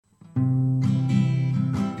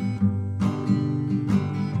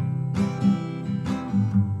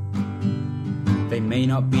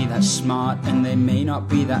not be that smart and they may not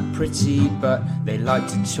be that pretty, but they like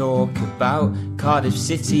to talk about Cardiff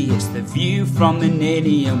City. It's the view from the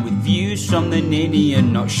Ninian, with views from the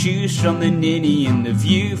Ninian, not shoes from the Ninian, the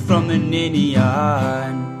view from the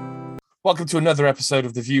Ninian. Welcome to another episode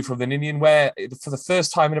of The View from the Ninian, where for the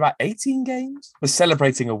first time in about 18 games, we're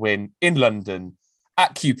celebrating a win in London,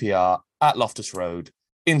 at QPR, at Loftus Road,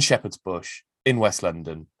 in Shepherd's Bush, in West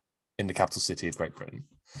London, in the capital city of Great Britain.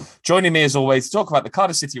 Joining me as always to talk about the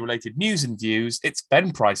Cardiff City related news and views, it's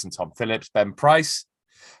Ben Price and Tom Phillips. Ben Price,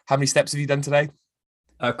 how many steps have you done today?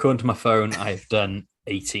 According to my phone, I've done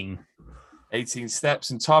 18. 18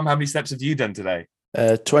 steps. And Tom, how many steps have you done today?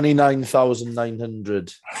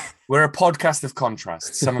 29,900. We're a podcast of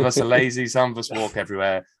contrasts. Some of us are lazy, some of us walk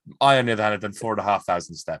everywhere. I, on the other hand, have done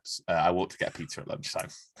 4,500 steps. I walked to get a pizza at lunchtime.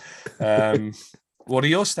 What are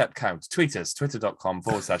your step counts? Tweet us,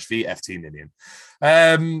 twitter.com/VFTMinion.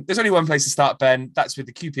 There's only one place to start, Ben. That's with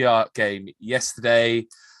the QPR game yesterday.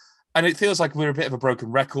 And it feels like we're a bit of a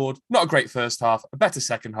broken record. Not a great first half, a better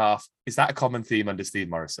second half. Is that a common theme under Steve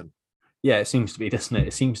Morrison? Yeah, it seems to be, doesn't it?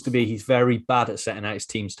 It seems to be he's very bad at setting out his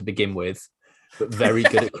teams to begin with, but very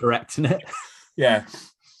good at correcting it. Yeah.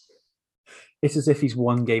 It's as if he's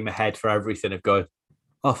one game ahead for everything of going,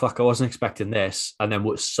 oh, fuck, I wasn't expecting this. And then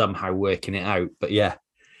we're somehow working it out. But yeah,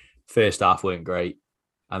 first half weren't great.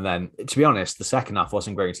 And then, to be honest, the second half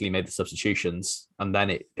wasn't great until he made the substitutions. And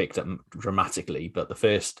then it picked up dramatically. But the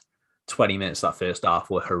first 20 minutes of that first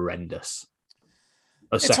half were horrendous.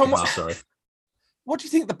 Second half, sorry. What do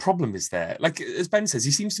you think the problem is there? Like, as Ben says,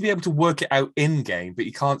 he seems to be able to work it out in-game, but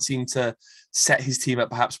he can't seem to set his team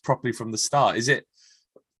up perhaps properly from the start. Is it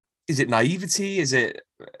naivety? Is it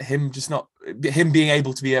him being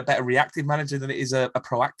able to be a better reactive manager than it is a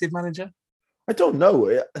proactive manager? I don't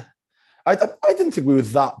know. I didn't think we were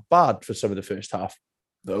that bad for some of the first half,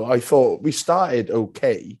 though. I thought we started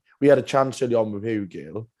okay. We had a chance early on with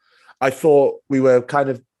Hugill. I thought we were kind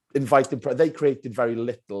of inviting. They created very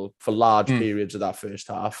little for large periods of that first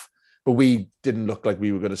half, but we didn't look like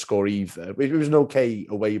we were going to score either. It was an okay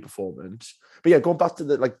away performance. But yeah, going back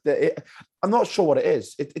to I'm not sure what it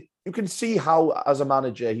is. You can see how, as a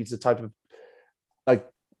manager, he's the type of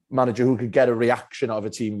manager who could get a reaction out of a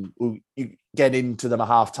team, who you get into them at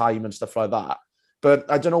half time and stuff like that.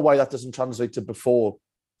 But I don't know why that doesn't translate to before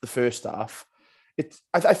the first half.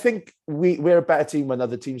 I think we're a better team when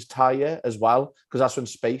other teams tire as well, because that's when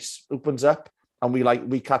space opens up and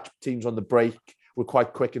we catch teams on the break. We're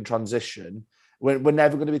quite quick in transition. We're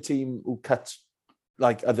never going to be a team who cuts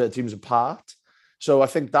like other teams apart. So I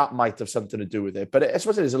think that might have something to do with it. But I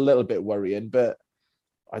suppose it is a little bit worrying. But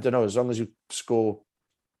I don't know. As long as you score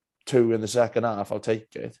 2 in the second half, I'll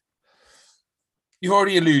take it. You've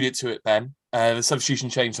already alluded to it, Ben. The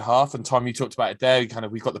substitution changed to half, and Tom, you talked about it there.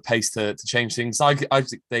 We got the pace to change things.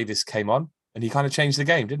 Isaac Davis came on, and he kind of changed the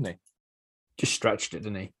game, didn't he? Just stretched it,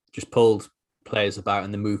 didn't he? Just pulled players about,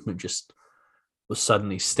 and the movement just was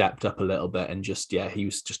suddenly stepped up a little bit, and he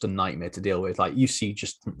was just a nightmare to deal with. Like, you see,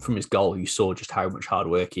 just from his goal, you saw just how much hard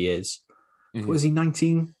work he is. Mm-hmm. What is he,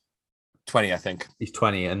 19? 20, I think. He's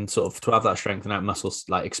 20, and sort of to have that strength and that muscles,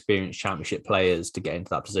 like experienced championship players to get into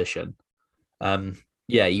that position.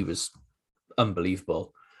 He was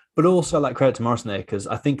unbelievable. But also, like, credit to Morrison there, because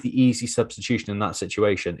I think the easy substitution in that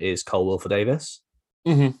situation is Colwill for Davis.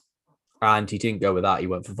 Mm-hmm. And he didn't go with that. He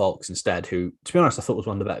went for Volks instead, who, to be honest, I thought was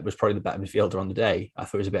probably the better midfielder on the day. I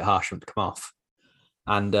thought it was a bit harsh for him to come off.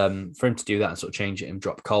 And for him to do that and sort of change it and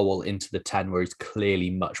drop Colwill into the 10 where he's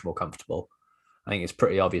clearly much more comfortable, I think it's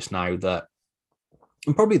pretty obvious now that,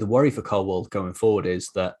 and probably the worry for Colwill going forward is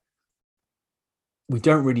that we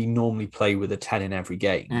don't really normally play with a 10 in every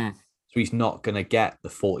game. So he's not going to get the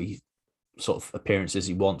 40 sort of appearances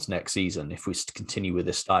he wants next season. If we continue with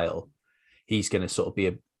this style, he's going to sort of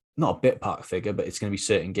be not a bit part figure, but it's going to be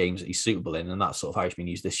certain games that he's suitable in. And that's sort of how he's been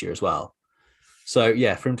used this year as well. So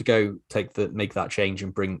yeah, for him to go make that change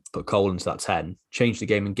and put Cole into that 10, change the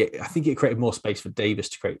game and I think it created more space for Davis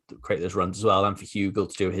to create those runs as well, and for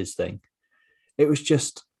Hugill to do his thing. It was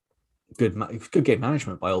just good game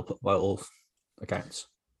management by all accounts.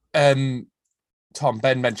 Tom,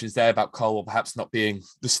 Ben mentions there about Cole perhaps not being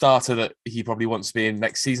the starter that he probably wants to be in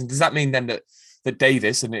next season. Does that mean then that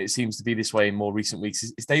Davis, and it seems to be this way in more recent weeks,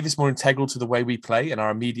 is Davis more integral to the way we play and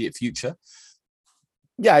our immediate future?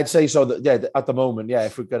 Yeah, I'd say so. At the moment,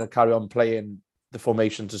 if we're going to carry on playing the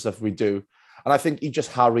formations and stuff we do. And I think he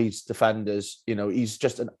just harries defenders. He's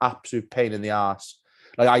just an absolute pain in the arse.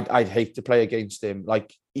 Like, I'd hate to play against him.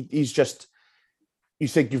 Like, he's just... You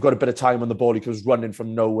think you've got a bit of time on the ball. He comes running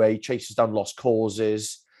from nowhere. He chases down lost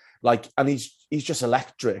causes. And he's just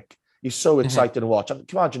electric. He's so exciting to watch. Can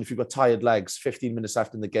you imagine if you've got tired legs, 15 minutes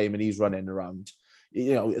left in the game, and he's running around?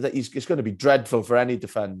 You know, it's going to be dreadful for any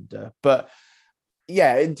defender. But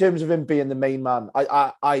yeah, in terms of him being the main man,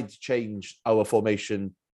 I'd change our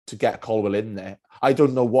formation to get Colwill in there. I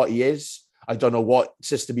don't know what he is. I don't know what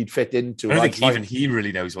system he'd fit into. I don't think even he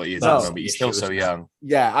really knows what he is at the moment. He's still so young.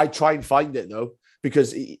 Yeah, I try and find it though,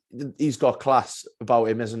 because he's got class about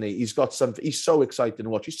him, isn't he? He's got something. He's so exciting to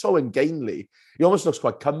watch. He's so ungainly. He almost looks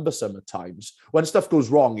quite cumbersome at times. When stuff goes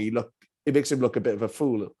wrong, it makes him look a bit of a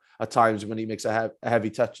fool at times when he makes a heavy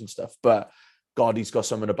touch and stuff. But God, he's got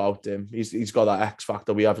something about him. He's got that X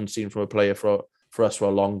factor we haven't seen from a player for us for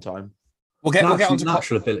a long time. We'll get on to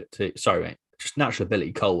natural ability. Sorry, mate. Just natural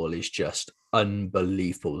ability. Colwill is just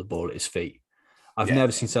unbelievable with the ball at his feet. I've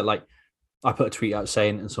never seen so like. I put a tweet out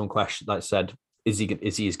saying, and some question that said, "Is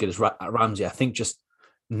he as good as Ramsey?" I think just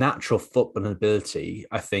natural football ability.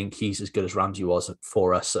 I think he's as good as Ramsey was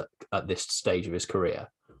for us at this stage of his career.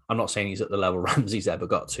 I'm not saying he's at the level Ramsey's ever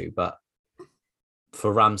got to, but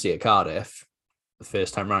for Ramsey at Cardiff, the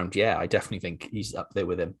first time round, yeah, I definitely think he's up there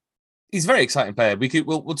with him. He's a very exciting player.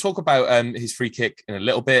 We'll talk about his free kick in a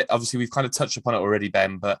little bit. Obviously, we've kind of touched upon it already,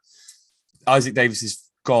 Ben, but Isaac Davis's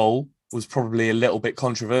goal was probably a little bit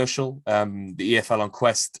controversial. The EFL on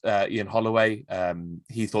Quest, Ian Holloway,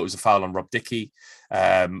 he thought it was a foul on Rob Dickie.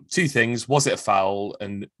 Two things: was it a foul?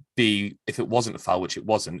 And B, if it wasn't a foul, which it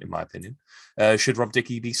wasn't, in my opinion, should Rob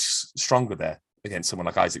Dickie be stronger there against someone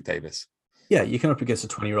like Isaac Davis? Yeah, you come up against a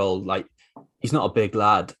 20-year-old. Like, he's not a big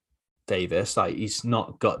lad, Davis. Like, he's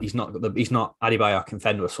not Adebayor and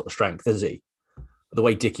Fenwith sort of strength, is he? The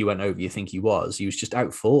way Dickie went over, you think he was just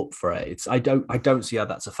out fought for it. I don't see how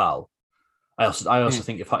that's a foul. I also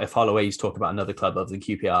think if Holloway's talking about another club other than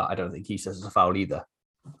QPR, I don't think he says it's a foul either.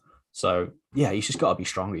 So yeah, he's just got to be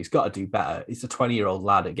stronger. He's got to do better. He's a 20-year-old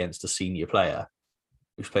lad against a senior player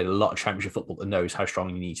who's played a lot of championship football and knows how strong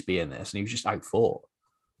you need to be in this, and he was just out fought.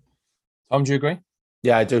 Tom, do you agree?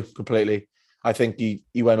 Yeah, I do completely. I think he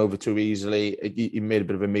went over too easily. He made a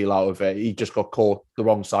bit of a meal out of it. He just got caught the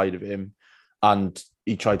wrong side of him, and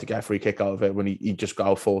he tried to get a free kick out of it when he just got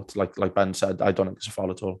out fought. Like Ben said, I don't think it's a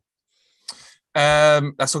foul at all.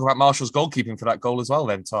 Let's talk about Marshall's goalkeeping for that goal as well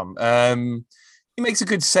then, Tom. He makes a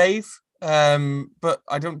good save, but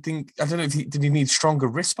I don't know if did he need stronger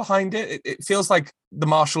wrists behind it. It feels like the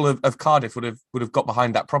Marshall of Cardiff would have got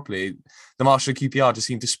behind that properly. The Marshall of QPR just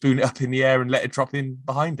seemed to spoon it up in the air and let it drop in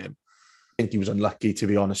behind him. I think he was unlucky, to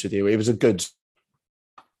be honest with you. It was a good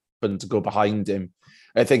spin to go behind him.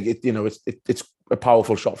 I think it's a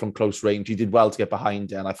powerful shot from close range. He did well to get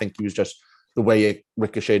behind it, and I think he was just the way it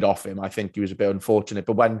ricocheted off him. I think he was a bit unfortunate.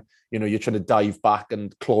 But when you're trying to dive back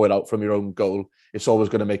and claw it out from your own goal, it's always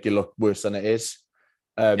going to make you look worse than it is.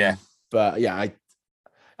 But yeah,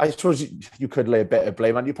 I suppose you could lay a bit of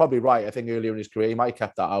blame, and you're probably right. I think earlier in his career he might have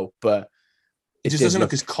kept that out, but it just doesn't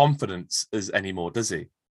look as confident as anymore, does he?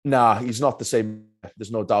 Nah, he's not the same.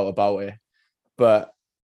 There's no doubt about it. But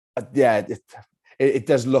yeah, it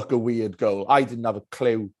does look a weird goal. I didn't have a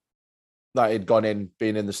clue that it'd gone in,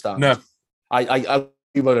 being in the stands. No.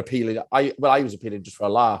 We were appealing. I was appealing just for a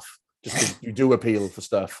laugh, just because you do appeal for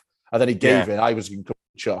stuff. And then he gave it. I was in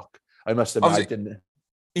shock. I must admit, I didn't.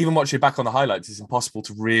 Even watching it back on the highlights, it's impossible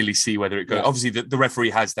to really see whether it goes. Yeah. Obviously, the referee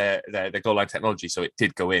has their goal line technology, so it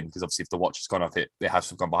did go in, because obviously if the watch has gone off, it has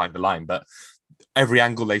to have gone behind the line. But every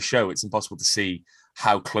angle they show, it's impossible to see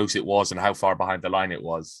how close it was and how far behind the line it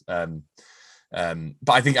was. But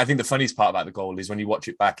I think the funniest part about the goal is when you watch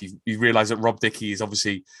it back, you realise that Rob Dickie is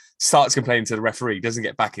obviously starts complaining to the referee, doesn't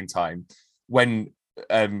get back in time. When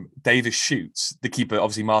Davis shoots, the keeper,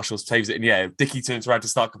 obviously Marshall, saves it in the air. Dickie turns around to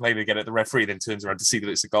start complaining again at the referee, then turns around to see that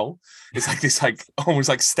it's a goal. It's like this almost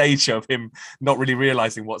like stage show of him not really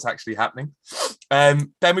realising what's actually happening.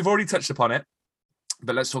 Ben, we've already touched upon it,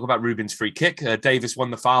 but let's talk about Rubin's free kick. Davis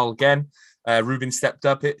won the foul again. Rubin stepped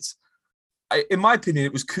up. In my opinion,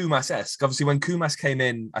 it was Kumas-esque. Obviously, when Kumas came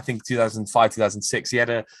in, I think 2005, 2006, he had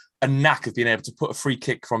a knack of being able to put a free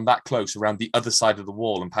kick from that close around the other side of the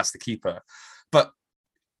wall and past the keeper. But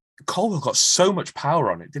Colwill got so much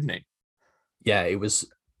power on it, didn't he? Yeah, it was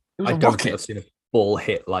I don't think I've seen a ball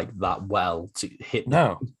hit like that well to hit.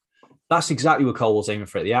 No. That's exactly what Colwill's aiming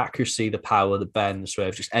for. The accuracy, the power, the bend, the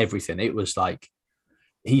swerve, just everything. It was like,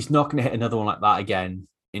 he's not going to hit another one like that again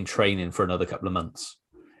in training for another couple of months.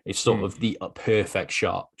 It's sort of the perfect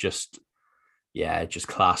shot, just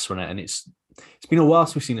class on it. And it's been a while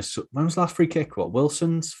since we've seen when was the last free kick? What,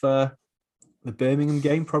 Wilson's for the Birmingham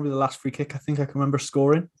game? Probably the last free kick I think I can remember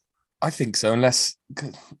scoring. I think so, unless,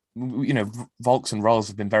 Volks and Rolls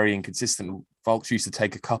have been very inconsistent. Volks used to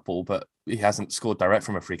take a couple, but he hasn't scored direct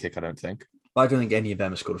from a free kick, I don't think. I don't think any of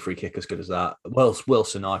them have scored a free kick as good as that. Well,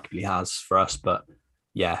 Wilson arguably has for us, but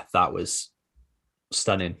yeah, that was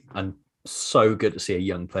stunning and so good to see a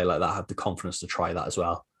young player like that have the confidence to try that as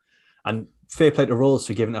well. And fair play to Rolls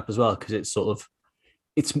for giving up as well, because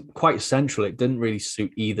it's quite central. It didn't really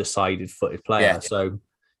suit either sided-footed player, Yeah. so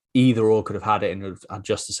either or could have had it and had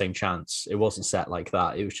just the same chance. It wasn't set like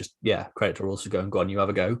that. It was just, credit to Rolls for going, go on, you have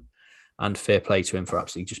a go. And fair play to him for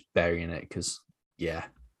absolutely just burying it, because,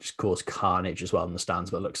 just caused carnage as well in the stands,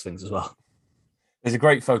 but looks things as well. There's a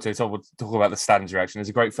great photo. We'll talk about the stands reaction. There's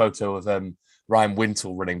a great photo of Ryan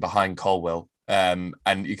Wintle running behind Colwill. And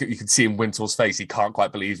you can see in Wintle's face, he can't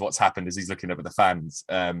quite believe what's happened as he's looking up at the fans.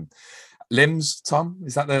 Limbs, Tom,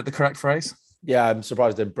 is that the correct phrase? Yeah, I'm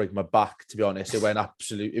surprised I didn't break my back, to be honest.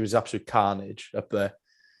 It was absolute carnage up there.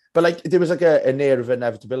 But like there was like an air of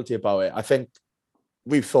inevitability about it. I think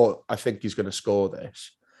he's going to score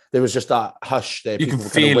this. There was just that hush there. You can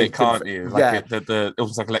feel it, can't you? Like the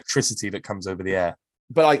almost like electricity that comes over the air.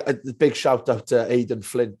 But like a big shout out to Aidan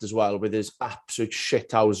Flint as well, with his absolute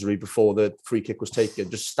shithousery before the free kick was taken,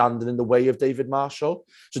 just standing in the way of David Marshall.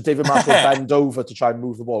 So David Marshall bent over to try and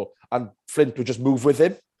move the ball, and Flint would just move with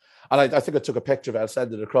him. And I think I took a picture of it. I'll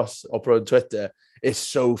send it across or put it on Twitter. It's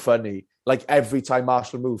so funny. Like every time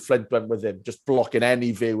Marshall moved, Flint went with him, just blocking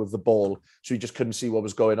any view of the ball, so he just couldn't see what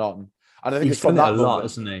was going on. And I think he's it's from that a lot,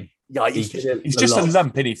 isn't he? Yeah, he's just a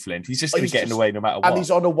lump, isn't he, Flint? He's just going to get in the way no matter what. And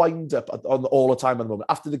he's on a wind-up on all the time at the moment.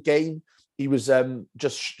 After the game, he was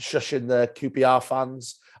just shushing the QPR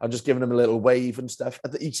fans and just giving them a little wave and stuff.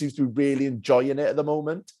 He seems to be really enjoying it at the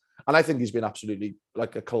moment. And I think he's been absolutely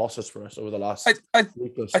like a colossus for us over the last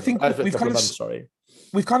week or so. I think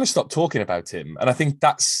we've kind of stopped talking about him. And I think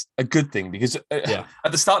that's a good thing, because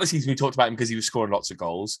at the start of the season, we talked about him because he was scoring lots of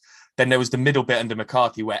goals. Then there was the middle bit under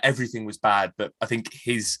McCarthy where everything was bad, but I think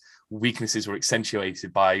his weaknesses were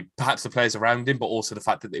accentuated by perhaps the players around him, but also the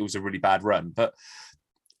fact that it was a really bad run. But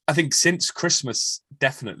I think since Christmas,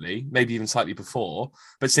 definitely, maybe even slightly before,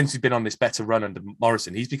 but since we've been on this better run under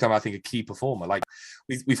Morrison, he's become, I think, a key performer. Like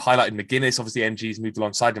we've highlighted McGuinness, obviously NG's moved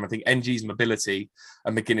alongside him. I think NG's mobility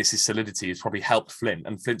and McGuinness's solidity has probably helped Flint,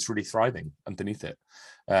 and Flint's really thriving underneath it.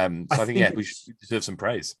 So I think we deserve some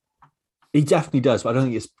praise. He definitely does, but I don't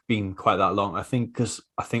think it's been quite that long. I think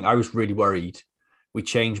I was really worried. We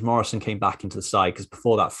changed. Morrison came back into the side because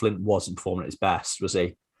before that, Flint wasn't performing at his best, was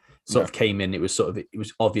he? Sort of came in. It was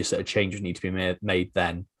obvious that a change would need to be made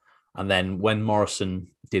then. And then when Morrison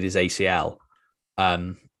did his ACL,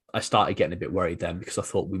 I started getting a bit worried then, because I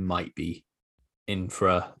thought we might be in for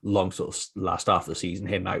a long sort of last half of the season,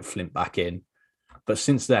 him out, Flint back in. But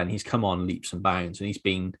since then, he's come on leaps and bounds, and he's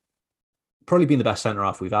probably been the best centre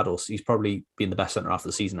half we've had. He's probably been the best centre half of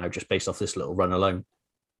the season now, just based off this little run alone.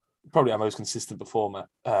 Probably our most consistent performer,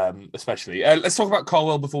 especially. Let's talk about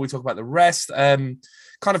Colwill before we talk about the rest.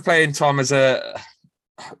 Kind of playing Tom as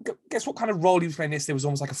guess what kind of role he was playing yesterday was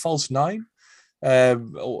almost like a false nine,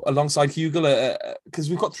 alongside Hugel, because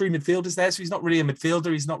we've got three midfielders there, so he's not really a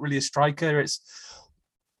midfielder, he's not really a striker. It's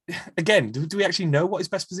again, do we actually know what his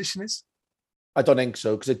best position is? I don't think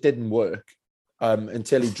so, because it didn't work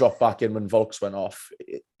until he dropped back in when Volks went off.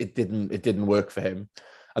 It didn't work for him.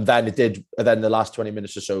 And then it did. And then the last 20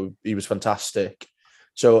 minutes or so, he was fantastic.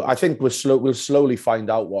 So I think we'll slowly find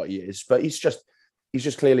out what he is. But he's just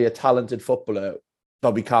clearly a talented footballer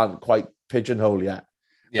that we can't quite pigeonhole yet.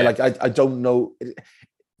 Yeah. Like I don't know.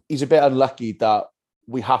 He's a bit unlucky that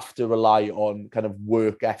we have to rely on kind of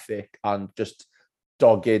work ethic and just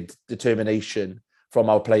dogged determination from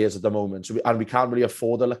our players at the moment. So we can't really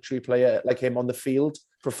afford a luxury player like him on the field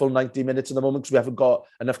for a full 90 minutes at the moment, because we haven't got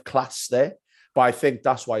enough class there. But I think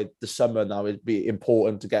that's why the summer now would be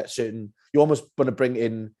important to get certain. You almost want to bring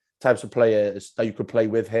in types of players that you could play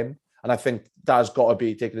with him, and I think that has got to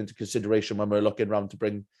be taken into consideration when we're looking around to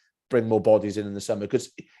bring more bodies in the summer,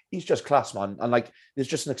 because he's just class, man. And like, there's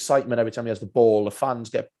just an excitement every time he has the ball. The fans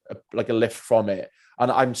get a lift from it, and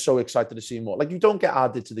I'm so excited to see more. Like, you don't get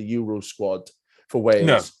added to the Euro squad for Wales.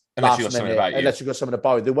 No. Unless you got something about you. Unless you got something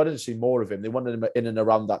about you. They wanted to see more of him. They wanted him in and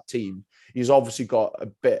around that team. He's obviously got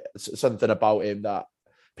something about him that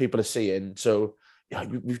people are seeing. So yeah,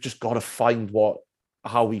 we've just got to find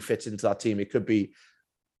how he fits into that team. It could be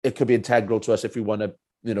integral to us if we want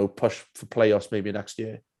to, push for playoffs maybe next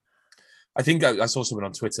year. I think I saw someone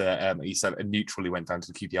on Twitter. He said neutrally went down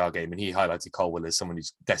to the QPR game, and he highlighted Colwill as someone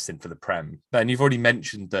who's destined for the Prem. And you've already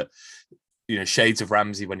mentioned that, shades of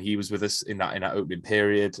Ramsey when he was with us in that opening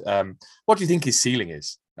period. What do you think his ceiling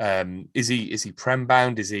is? Is he Prem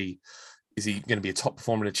bound? Is he going to be a top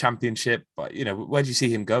performer in a championship? But where do you see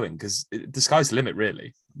him going? Because the sky's the limit,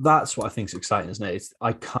 really. That's what I think is exciting, isn't it?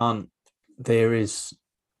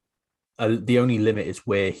 the only limit is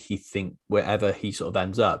wherever he sort of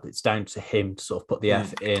ends up. It's down to him to sort of put the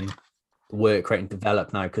effort in, work rate, and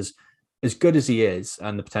develop now. Because as good as he is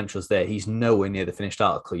and the potential is there, he's nowhere near the finished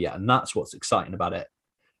article yet, and that's what's exciting about it.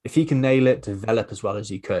 If he can nail it, develop as well as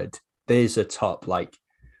he could, there's a top like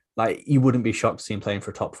you wouldn't be shocked to see him playing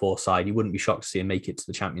for a top 4 side. You wouldn't be shocked to see him make it to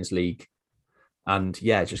the Champions League. And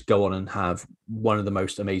yeah, just go on and have one of the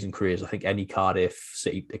most amazing careers I think any Cardiff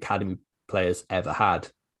City Academy players ever had.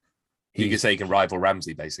 You could say he can rival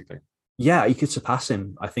Ramsey, basically. Yeah, he could surpass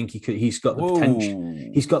him. I think he could. He's got the potential.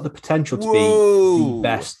 He's got the potential to be the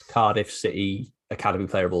best Cardiff City Academy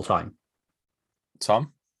player of all time.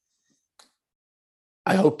 Tom?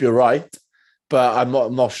 I hope you're right, but I'm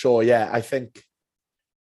not sure yet. I think,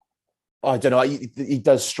 I don't know. He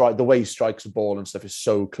does strike. The way he strikes the ball and stuff is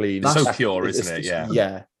so clean. It's so pure, isn't it? Yeah.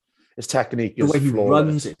 Yeah. His technique is the way he flawless.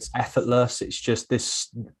 runs, it's effortless. It's just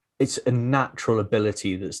this. It's a natural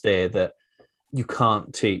ability that's there that you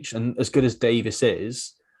can't teach. And as good as Davis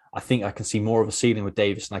is, I think I can see more of a ceiling with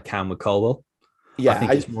Davis than I can with Colwill. Yeah, I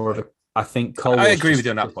think it's more of a. I think Colwill. I agree with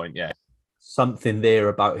you on that point. Yeah, something there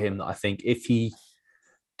about him that I think if he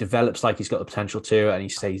develops like he's got the potential to, and he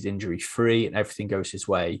stays injury free, and everything goes his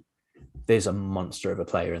way, there's a monster of a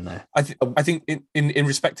player in there. I think in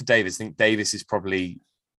respect to Davis, I think Davis is probably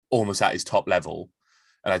almost at his top level,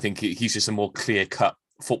 and I think he's just a more clear cut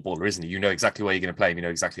footballer, isn't he? You know exactly where you're going to play him. You know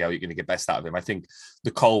exactly how you're going to get best out of him. I think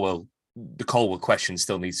the Colwill question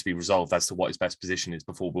still needs to be resolved as to what his best position is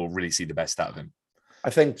before we'll really see the best out of him.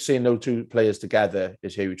 I think seeing those two players together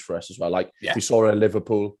is huge for us as well. We saw it at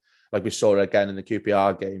Liverpool, like we saw it again in the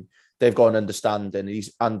QPR game. They've got an understanding.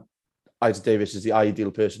 Isaac Davis is the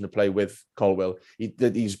ideal person to play with Colwill.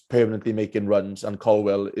 He's permanently making runs, and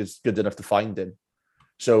Colwill is good enough to find him.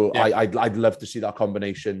 So yeah. I'd love to see that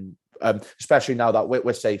combination. Especially now that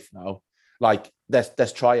we're safe now,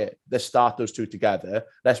 let's try it. Let's start those two together.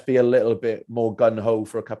 Let's be a little bit more gun-ho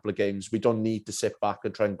for a couple of games. We don't need to sit back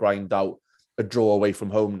and try and grind out a draw away from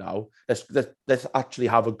home now. Let's actually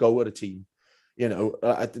have a go at a team.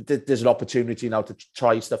 There's an opportunity now to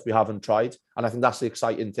try stuff we haven't tried. And I think that's the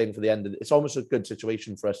exciting thing for the end. It's almost a good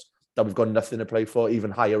situation for us that we've got nothing to play for, even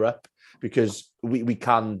higher up, because we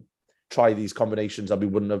can try these combinations that we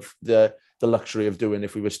wouldn't have the luxury of doing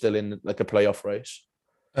if we were still in like a playoff race.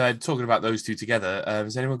 Talking about those two together,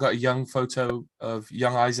 has anyone got a young photo of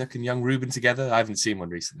young Isaac and young Ruben together? I haven't seen one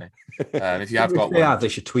recently. If you have got one, they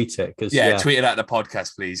should tweet it. Tweet it at the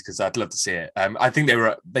podcast, please, because I'd love to see it. I think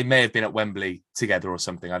they may have been at Wembley together or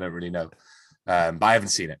something. I don't really know, but I haven't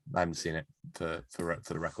seen it. For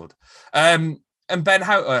the record. And Ben,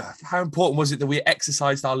 how important was it that we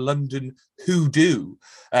exercised our London hoodoo?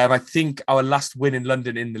 I think our last win in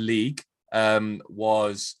London in the league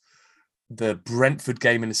was the Brentford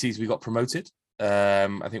game in the season we got promoted. I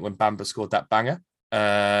think when Bamba scored that banger.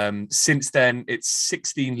 Since then, it's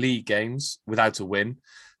 16 league games without a win.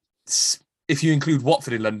 If you include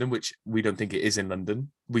Watford in London, which we don't think it is in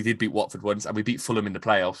London, we did beat Watford once and we beat Fulham in the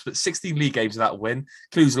playoffs. But 16 league games without a win,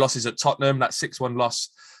 includes losses at Tottenham, that 6-1 loss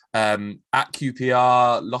at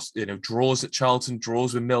QPR, lost, draws at Charlton,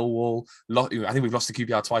 draws with Millwall. I think we've lost to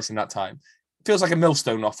QPR twice in that time. Feels like a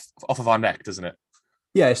millstone off of our neck, doesn't it?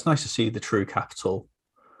 Yeah, it's nice to see the true capital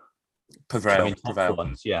prevail.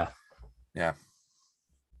 Yeah.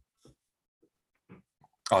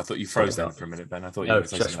 Oh, I thought you froze then for a minute, Ben. I thought you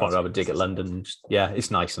just wanted to have a dig at London. Yeah,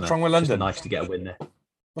 it's nice. What's wrong with London? It's nice to get a win there.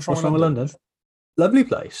 What's wrong with London? Lovely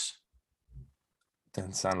place.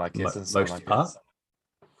 Doesn't sound like it. Most part.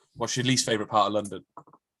 What's your least favourite part of London?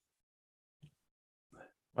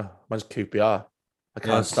 Mine's QPR. I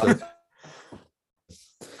can't stand.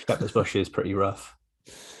 Shepherd's Bush is pretty rough.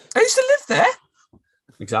 I used to live there.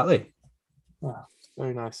 Exactly. Oh,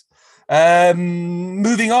 very nice.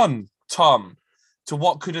 Moving on, Tom, to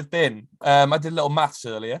what could have been. I did a little maths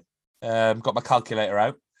earlier. Got my calculator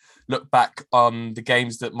out. Look back on the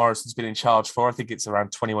games that Morrison's been in charge for. I think it's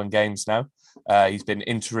around 21 games now. He's been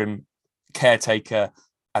interim caretaker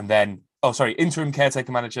and then, interim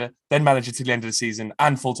caretaker manager, then manager till the end of the season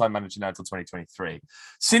and full-time manager now until 2023.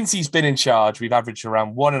 Since he's been in charge, we've averaged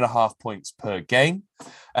around 1.5 points per game.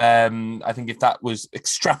 I think if that was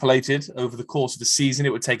extrapolated over the course of the season,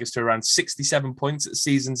 it would take us to around 67 points at the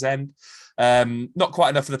season's end. Not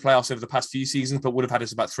quite enough for the playoffs over the past few seasons, but would have had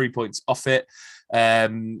us about 3 points off it.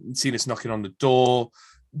 Seen us knocking on the door.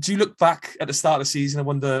 Do you look back at the start of the season and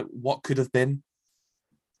wonder what could have been?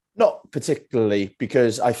 Not particularly,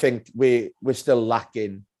 because I think we're still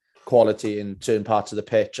lacking quality in certain parts of the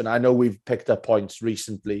pitch. And I know we've picked up points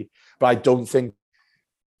recently, but I don't think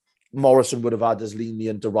Morrison would have had as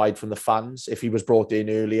lenient a ride from the fans if he was brought in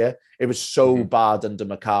earlier. It was so bad under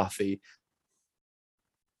McCarthy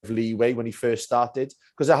leeway when he first started,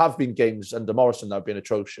 because there have been games under Morrison that have been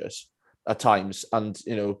atrocious at times, and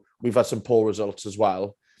we've had some poor results as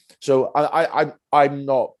well. So I'm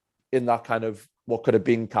not in that kind of what could have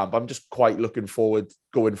been camp. I'm just quite looking forward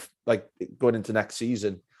going into next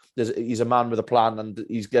season. He's a man with a plan, and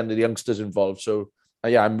he's getting the youngsters involved. So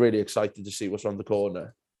yeah, I'm really excited to see what's around the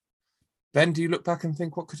corner. Ben, do you look back and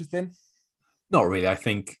think what could have been? Not really. I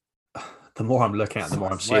think the more I'm looking at it, the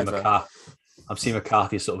more I'm seeing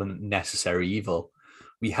McCarthy as sort of a necessary evil.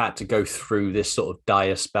 We had to go through this sort of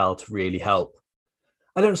dire spell to really help.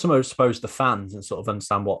 I don't suppose the fans and sort of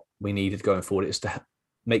understand what we needed going forward is to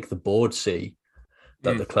make the board see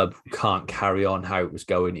that the club can't carry on how it was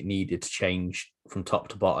going. It needed to change from top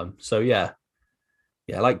to bottom. So yeah,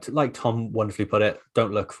 like Tom wonderfully put it,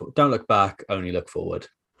 don't look back, only look forward.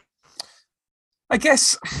 I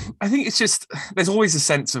think it's just, there's always a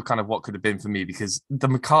sense of kind of what could have been for me, because the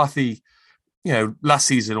McCarthy, last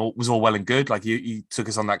season was all well and good. Like he took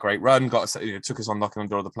us on that great run, took us on knocking on the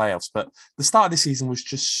door of the playoffs. But the start of the season was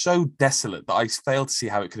just so desolate that I failed to see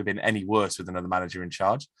how it could have been any worse with another manager in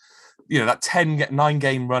charge. That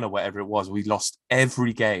 9-game run or whatever it was, we lost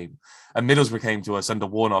every game. And Middlesbrough came to us under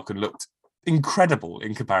Warnock and looked incredible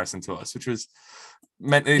in comparison to us, which was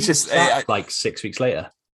meant it's just like 6 weeks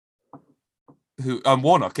later.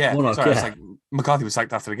 Warnock, yeah. Warnock, sorry, yeah. I was like, McCarthy was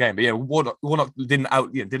sacked after the game, but yeah, Warnock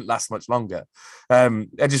didn't last much longer. I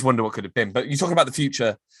just wonder what could have been. But you talk about the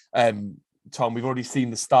future, Tom. We've already seen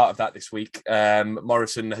the start of that this week.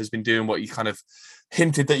 Morrison has been doing what he kind of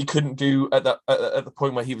hinted that he couldn't do at the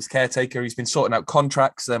point where he was caretaker. He's been sorting out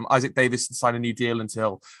contracts. Isaac Davis signed a new deal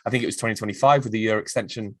until I think it was 2025 with the year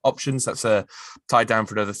extension options. That's tied down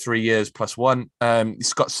for another 3 years plus one.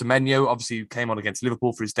 Scott Semenyo obviously came on against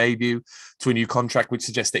Liverpool for his debut to a new contract, which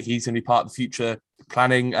suggests that he's going to be part of the future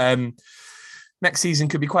planning. Next season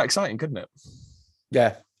could be quite exciting, couldn't it?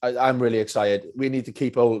 Yeah, I'm really excited. We need to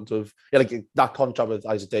keep hold of that contract with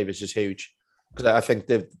Isaac Davis is huge, because I think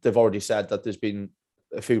they've already said that there's been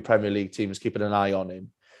a few Premier League teams keeping an eye on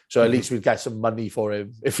him. So at least we'd get some money for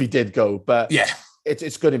him if he did go. But yeah,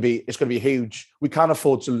 it's going to be huge. We can't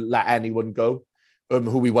afford to let anyone go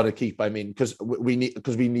who we want to keep. I mean, because we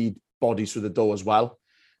need bodies through the door as well.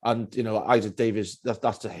 And Isaac Davis,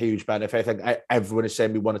 that's a huge benefit. I think everyone is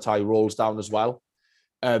saying we want to tie Rolls down as well.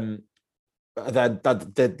 Then they're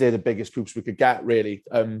the biggest groups we could get, really.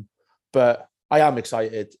 But I am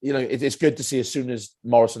excited. It's good to see as soon as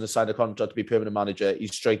Morrison has signed a contract to be permanent manager,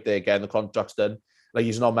 he's straight there again. The contract's done. Like,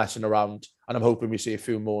 he's not messing around. And I'm hoping we see a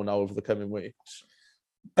few more now over the coming weeks.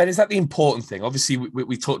 Ben, is that the important thing? Obviously,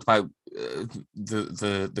 we talked about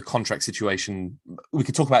the contract situation. We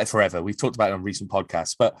could talk about it forever. We've talked about it on recent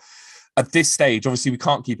podcasts. But at this stage, obviously, we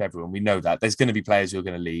can't keep everyone. We know that. There's going to be players who are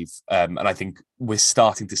going to leave. And I think we're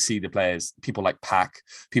starting to see the players, people like Pack,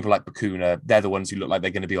 people like Bakuna, they're the ones who look like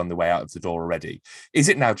they're going to be on the way out of the door already. Is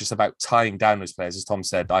it now just about tying down those players, as Tom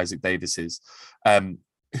said, Isaac Davis is,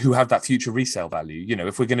 who have that future resale value?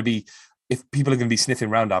 If people are going to be sniffing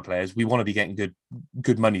around our players, we want to be getting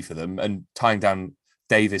good money for them, and tying down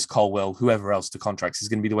Davis, Colwill, whoever else to contracts is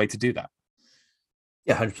going to be the way to do that.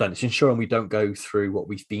 Yeah, 100%. It's ensuring we don't go through what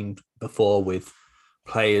we've been before with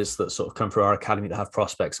players that sort of come through our academy that have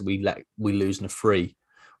prospects and we lose in a free.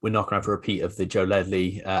 We're not going to have a repeat of the Joe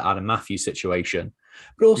Ledley, Adam Matthews situation.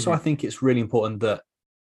 But also, I think it's really important that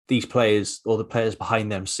these players or the players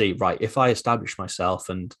behind them see, right, if I establish myself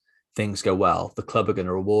and things go well, the club are going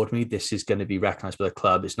to reward me. This is going to be recognised by the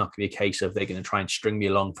club. It's not going to be a case of they're going to try and string me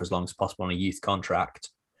along for as long as possible on a youth contract.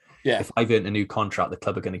 Yeah. If I've earned a new contract, the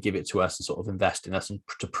club are going to give it to us and sort of invest in us and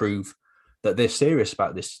to prove that they're serious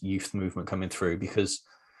about this youth movement coming through, because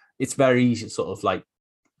it's very easy to sort of like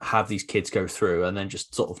have these kids go through and then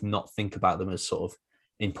just sort of not think about them as sort of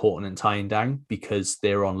important and tying down because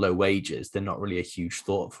they're on low wages. They're not really a huge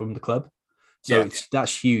thought from the club. So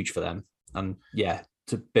that's huge for them. And yeah,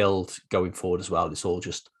 to build going forward as well, it's all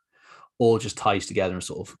just ties together and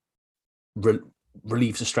sort of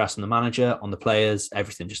relieves the stress on the manager, on the players,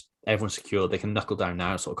 everything. Just everyone's secure. They can knuckle down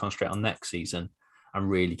now and sort of concentrate on next season and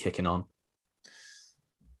really kicking on.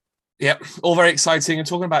 Yeah, all very exciting. And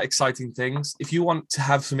talking about exciting things, if you want to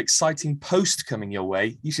have some exciting post coming your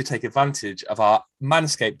way, you should take advantage of our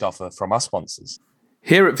Manscaped offer from our sponsors.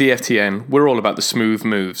 Here at VFTN, we're all about the smooth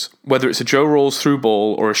moves. Whether it's a Joe Rolls through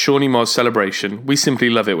ball or a Shawnee Moz celebration, we simply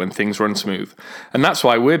love it when things run smooth. And that's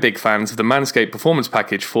why we're big fans of the Manscaped Performance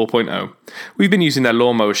Package 4.0. We've been using their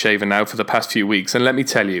lawnmower shaver now for the past few weeks, and let me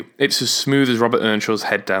tell you, it's as smooth as Robert Earnshaw's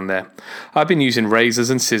head down there. I've been using razors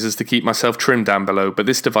and scissors to keep myself trimmed down below, but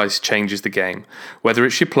this device changes the game. Whether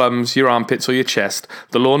it's your plums, your armpits or your chest,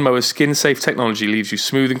 the lawnmower's skin-safe technology leaves you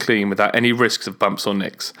smooth and clean without any risks of bumps or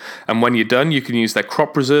nicks. And when you're done, you can use their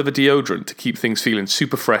Crop Preserver deodorant to keep things feeling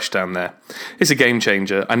super fresh down there. It's a game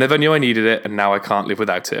changer. I never knew I needed it, and now I can't live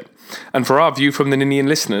without it. And for our View from the Ninian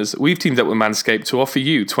listeners, we've teamed up with Manscaped to offer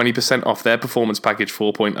you 20% off their Performance Package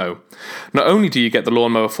 4.0. Not only do you get the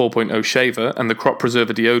Lawnmower 4.0 shaver and the Crop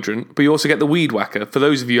Preserver deodorant, but you also get the Weed Whacker for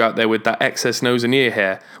those of you out there with that excess nose and ear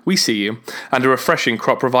hair. We see you. And a refreshing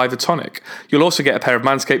Crop Reviver tonic. You'll also get a pair of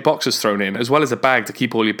Manscaped boxers thrown in, as well as a bag to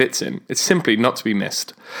keep all your bits in. It's simply not to be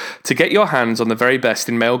missed. To get your hands on the very best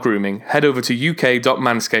in male grooming, head over to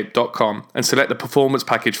uk.manscaped.com and select the Performance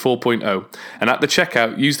Package 4.0. And at the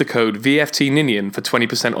checkout, use the code VFTNinian for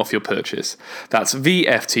 20% off your purchase. That's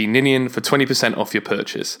VFTNinian for 20% off your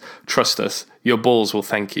purchase. Trust us, your balls will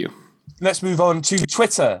thank you. Let's move on to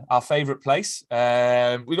Twitter, our favourite place.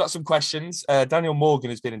 We've got some questions. Daniel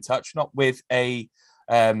Morgan has been in touch, not with a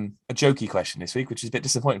jokey question this week, which is a bit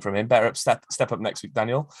disappointing from him. Better step up next week,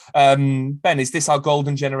 Daniel. Ben, is this our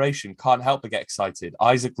golden generation? Can't help but get excited.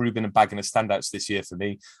 Isaac, Rubin and Baggin are standouts this year for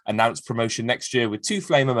me. Announced promotion next year with 2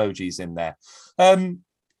 flame emojis in there.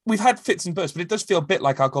 We've had fits and bursts, but it does feel a bit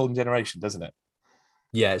like our golden generation, doesn't it?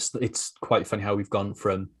 Yeah, it's quite funny how we've gone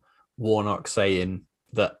from Warnock saying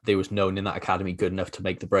that there was no one in that academy good enough to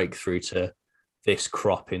make the breakthrough to this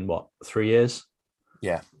crop in, 3 years?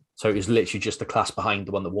 Yeah. So it was literally just the class behind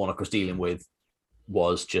the one that Warnock was dealing with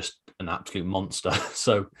was just an absolute monster.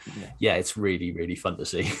 So, yeah, it's really, really fun to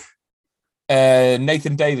see.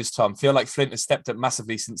 Nathan Davis, Tom, feel like Flint has stepped up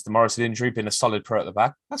massively since the Morrison injury, been a solid pro at the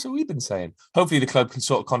back. That's what we've been saying. Hopefully the club can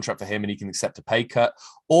sort a contract for him and he can accept a pay cut.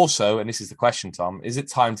 Also, and this is the question, Tom, is it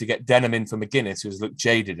time to get Denham in for McGuinness, who has looked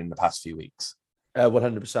jaded in the past few weeks?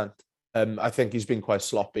 100%. I think he's been quite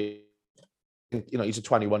sloppy. You know, he's a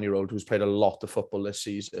 21-year-old who's played a lot of football this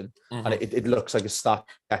season, and it looks like a start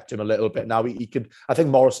at him a little bit. Now he could. I think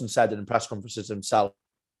Morrison said in press conferences himself,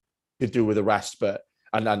 could do with the rest, but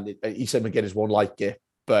and he said McGuinness won't like it,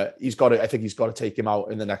 but he's got to. I think he's got to take him out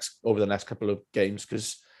over the next couple of games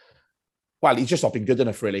because, well, he's just not been good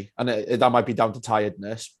enough really, and that might be down to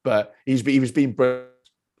tiredness, but he was being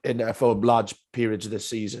in for large periods of this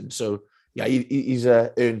season. So yeah, he's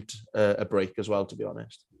earned a break as well, to be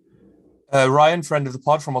honest. Ryan, friend of the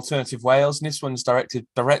pod from Alternative Wales, and this one's directed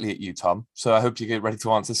directly at you, Tom. So I hope you get ready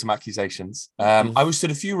to answer some accusations. I was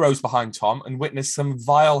stood a few rows behind Tom and witnessed some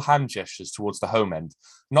vile hand gestures towards the home end.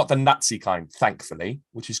 Not the Nazi kind, thankfully,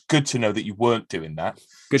 which is good to know that you weren't doing that.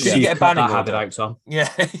 Good to see you get a banning order out, Tom.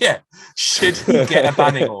 Yeah. Should he get a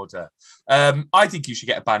banning order? I think you should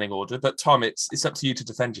get a banning order, but Tom, it's up to you to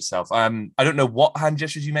defend yourself. I don't know what hand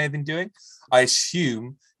gestures you may have been doing. I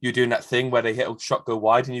assume you're doing that thing where they hit a shot go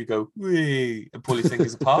wide and you go, wee, and pull your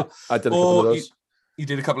fingers apart. I did a couple of those. You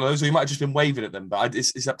did a couple of those, or you might have just been waving at them, but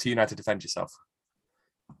it's up to you now to defend yourself.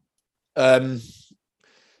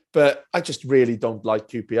 But I just really don't like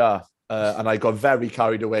QPR. And I got very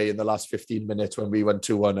carried away in the last 15 minutes when we went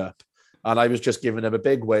 2-1 up. And I was just giving him a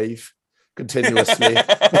big wave continuously.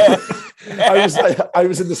 I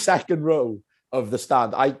was in the second row of the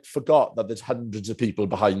stand. I forgot that there's hundreds of people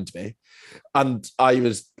behind me, and I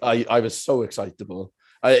was so excitable.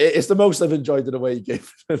 It's the most I've enjoyed an away game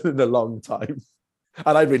in a long time,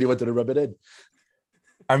 and I really wanted to rub it in.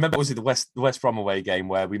 I remember, was it the West Brom away game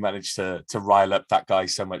where we managed to rile up that guy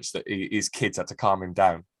so much that his kids had to calm him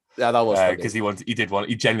down. Yeah, that was because he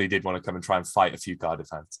generally did want to come and try and fight a few Cardiff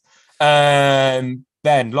fans.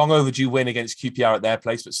 Ben, long overdue win against QPR at their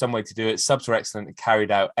place, but some way to do it. Subs were excellent and carried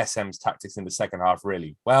out SM's tactics in the second half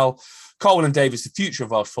really well. Colwill and Davis, the future of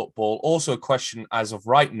Welsh football. Also a question as of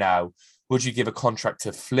right now, would you give a contract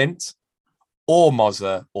to Flint or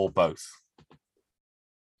Mozza or both?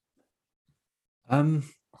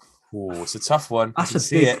 It's a tough one.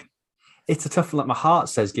 It's a tough one. Like my heart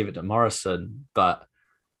says give it to Morrison, but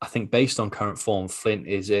I think based on current form, Flint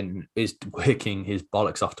is working his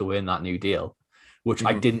bollocks off to win that new deal, which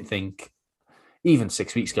I didn't think even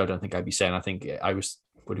 6 weeks ago. I don't think I'd be saying. I think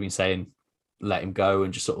would have been saying let him go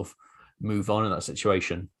and just sort of move on in that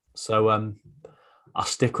situation. So I'll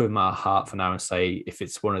stick with my heart for now and say if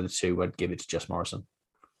it's one of the two, I'd give it to just Morrison.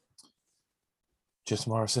 Just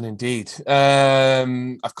Morrison, indeed.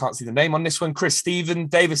 I can't see the name on this one. Chris Stephen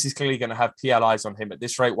Davis is clearly going to have PL eyes on him at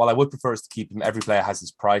this rate. While I would prefer us to keep him, every player has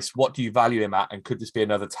his price. What do you value him at? And could this be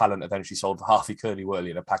another talent eventually sold for half curly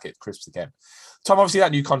whirly in a packet of crisps again? Tom, obviously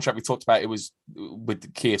that new contract we talked about, it was with the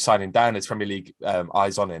key of signing down his Premier League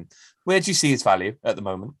eyes on him. Where do you see his value at the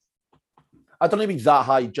moment? I don't think he's that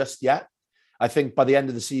high just yet. I think by the end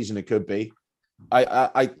of the season it could be.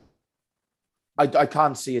 I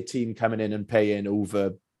can't see a team coming in and paying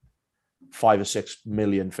over 5 or 6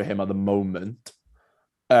 million for him at the moment,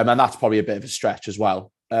 and that's probably a bit of a stretch as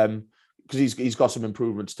well, because he's got some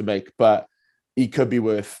improvements to make. But he could be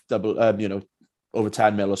worth double, over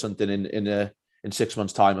 10 mil or something in 6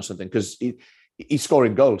 months' time or something, because he's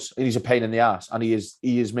scoring goals and he's a pain in the ass, and he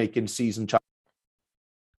is making season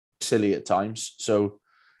silly at times. So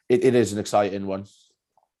it is an exciting one.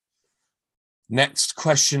 Next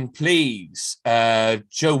question, please.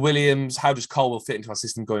 Joe Williams, how does Colwill fit into our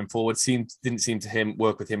system going forward? Didn't seem to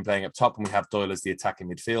work with him playing up top, and we have Doyle as the attacking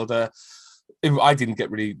midfielder. I didn't get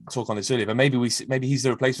really talk on this earlier, but maybe he's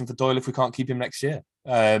the replacement for Doyle if we can't keep him next year.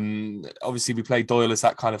 Obviously, we play Doyle as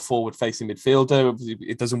that kind of forward-facing midfielder.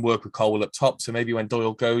 It doesn't work with Colwill up top, so maybe when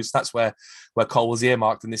Doyle goes, that's where Colwill's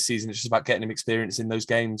earmarked in this season. It's just about getting him experience in those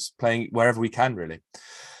games, playing wherever we can, really.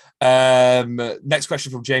 Next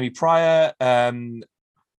question from Jamie Pryor.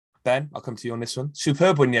 Ben, I'll come to you on this one.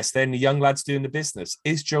 Superb win yesterday, and the young lads doing the business.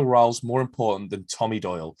 Is Joe Riles more important than Tommy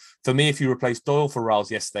Doyle? For me, if you replace Doyle for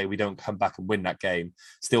Riles yesterday, we don't come back and win that game.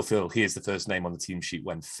 Still feel he is the first name on the team sheet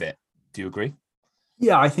when fit. Do you agree?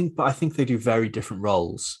 Yeah, I think they do very different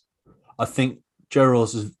roles. I think Joe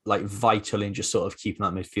Riles is like vital in just sort of keeping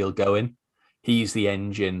that midfield going. He's the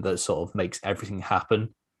engine that sort of makes everything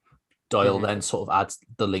happen. Doyle then sort of adds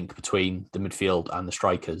the link between the midfield and the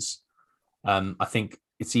strikers. I think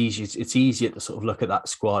it's easier to sort of look at that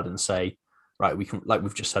squad and say, right, we can, like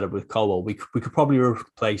we've just said it with Colwill, we could probably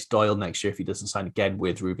replace Doyle next year if he doesn't sign again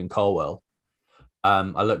with Rubin Colwill.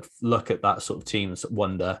 I look at that sort of team and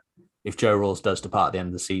wonder if Joe Riles does depart at the end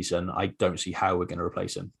of the season, I don't see how we're going to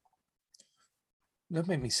replace him. That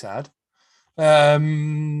made me sad.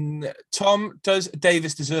 Tom, does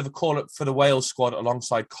Davis deserve a call-up for the Wales squad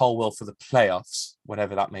alongside Colwill for the playoffs,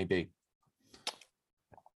 whatever that may be?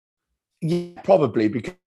 Yeah, probably,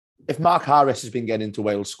 because if Mark Harris has been getting into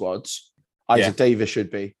Wales squads, Isaac Davis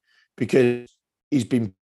should be, because he's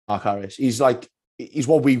been Mark Harris. He's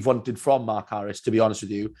what we've wanted from Mark Harris, to be honest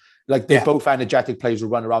with you. Like, they're both energetic players who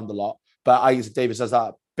run around a lot, but Isaac Davis has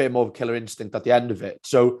that bit more of a killer instinct at the end of it.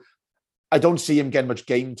 So I don't see him getting much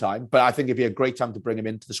game time, but I think it'd be a great time to bring him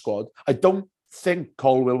into the squad. I don't think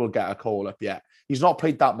Colwill will get a call-up yet. He's not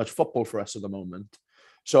played that much football for us at the moment.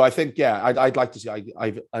 So I think, I'd like to see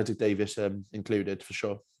Isaac Davis included for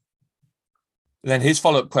sure. Then his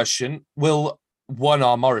follow-up question, will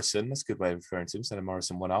 1R Morrison, that's a good way of referring to him, instead of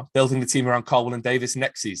Morrison 1R, building the team around Colwill and Davis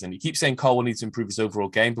next season? You keep saying Colwill needs to improve his overall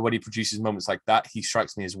game, but when he produces moments like that, he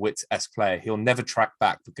strikes me as Witt-esque player. He'll never track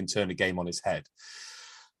back, but can turn a game on his head.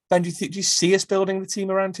 Ben, do you see us building the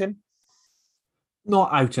team around him?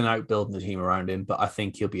 Not out and out building the team around him, but I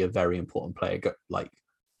think he'll be a very important player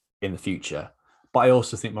in the future. But I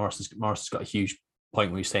also think Morrison's got a huge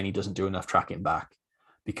point where he's saying he doesn't do enough tracking back,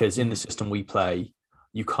 because in the system we play,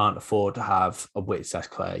 you can't afford to have a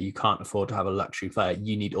Witt-esque player. You can't afford to have a luxury player.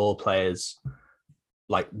 You need all players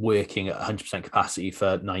working at 100% capacity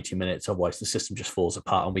for 90 minutes. Otherwise, the system just falls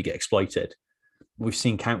apart and we get exploited. We've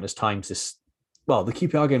seen countless times this. Well, the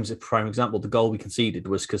QPR game is a prime example. The goal we conceded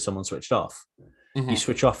was because someone switched off. You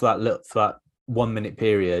switch off for that 1 minute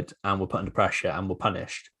period, and we're put under pressure and we're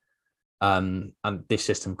punished. And this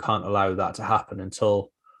system can't allow that to happen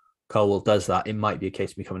until Colwill does that. It might be a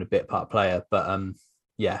case of becoming a bit part player, but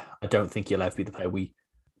I don't think he'll ever be the player we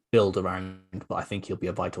build around. But I think he'll be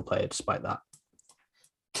a vital player despite that.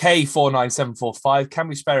 K49745, can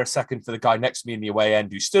we spare a second for the guy next to me in the away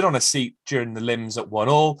end who stood on a seat during the limbs at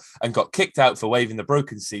 1-1 and got kicked out for waving the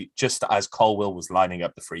broken seat just as Colwill was lining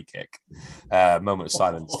up the free kick? Moment of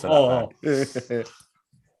silence for that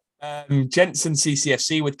man. Jensen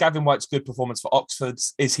CCFC, with Gavin White's good performance for Oxford,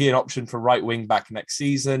 is he an option for right wing back next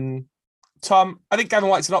season? Tom, I think Gavin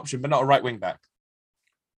White's an option, but not a right wing back.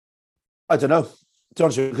 I don't know. To be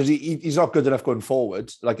honest with you, because he's not good enough going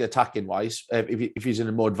forward, like attacking wise, if he's in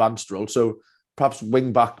a more advanced role. So perhaps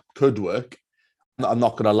wing back could work. I'm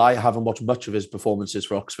not going to lie, I haven't watched much of his performances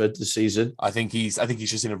for Oxford this season. I think he's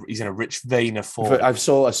just in a rich vein of form. I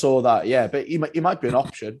saw that, yeah, but he might be an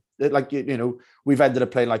option. Like, we've ended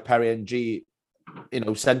up playing like Perry and G,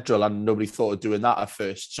 central, and nobody thought of doing that at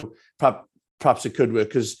first. So perhaps it could work,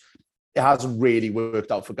 because it hasn't really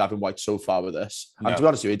worked out for Gavin White so far with this. No. And to be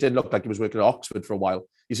honest with you, it didn't look like he was working at Oxford for a while.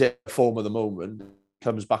 He's at form at the moment,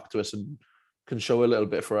 comes back to us and can show a little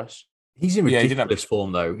bit for us. He's in ridiculous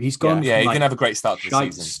form, though. He's gone he didn't have a great start to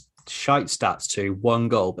the season. Shite stats to 1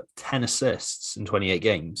 goal, but 10 assists in 28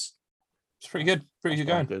 games. It's pretty good. Pretty good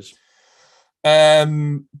going.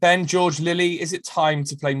 Ben, George, Lily, is it time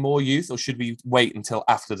to play more youth or should we wait until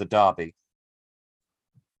after the derby?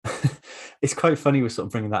 It's quite funny we're sort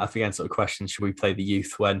of bringing that up again, sort of question, should we play the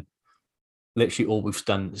youth, when literally all we've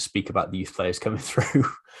done is speak about the youth players coming through.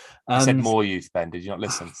 I said more youth, Ben. Did you not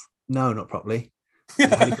listen? No, not properly.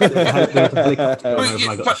 I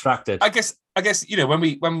got distracted. I guess when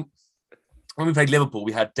we played Liverpool,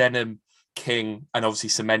 we had Denham, King, and obviously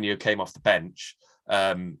Semenyo came off the bench.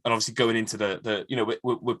 And obviously going into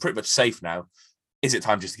we're pretty much safe now. Is it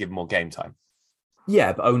time just to give them more game time?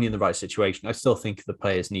 Yeah, but only in the right situation. I still think the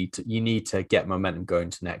players need to get momentum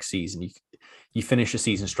going to next season. You finish the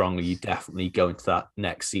season strongly, you definitely go into that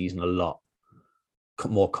next season a lot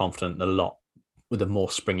more confident, a lot with a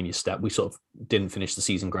more spring in your step. We sort of didn't finish the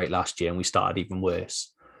season great last year and we started even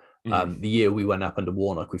worse. The year we went up under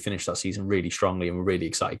Warnock, we finished that season really strongly and we're really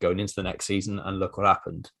excited going into the next season, and look what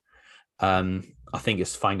happened. I think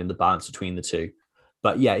it's finding the balance between the two.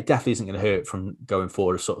 But yeah, it definitely isn't going to hurt from going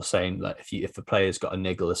forward of sort of saying that if the player's got a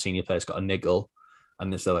niggle, a senior player's got a niggle,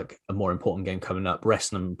 and there's like a more important game coming up,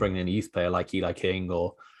 resting them, bringing in a youth player like Eli King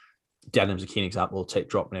or Denham's a keen example,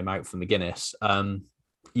 dropping him out for McGuinness.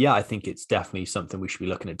 Yeah, I think it's definitely something we should be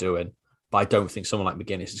looking at doing. But I don't think someone like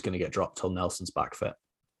McGuinness is going to get dropped till Nelson's back fit.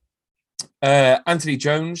 Anthony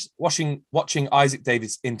Jones, watching Isaac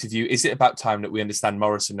Davis' interview, is it about time that we understand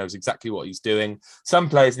Morrison knows exactly what he's doing? Some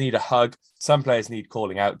players need a hug. Some players need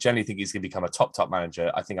calling out. Generally think he's going to become a top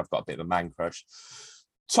manager. I think I've got a bit of a man crush.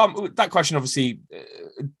 Tom, that question, obviously,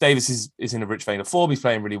 Davis is in a rich vein of form. He's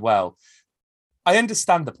playing really well. I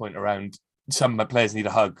understand the point around some players need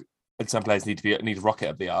a hug and some players need a rocket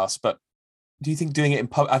up the arse, but do you think doing it in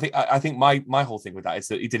public? I think my whole thing with that is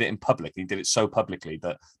that he did it in public. He did it so publicly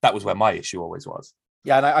that was where my issue always was.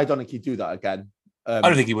 Yeah, and I don't think he'd do that again. I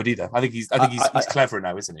don't think he would either. I think he's clever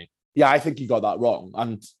now, isn't he? Yeah, I think he got that wrong.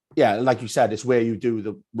 And yeah, like you said, it's where you do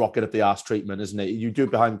the rocket up the arse treatment, isn't it? You do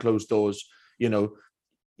it behind closed doors. You know,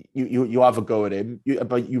 you have a go at him,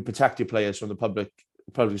 but you protect your players from the public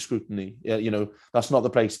scrutiny. Yeah, you know, that's not the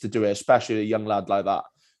place to do it, especially a young lad like that.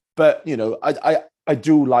 But you know, I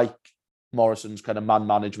do like Morrison's kind of man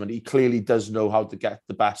management. He clearly does know how to get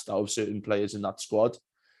the best out of certain players in that squad.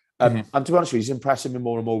 And to be honest with you, he's impressing me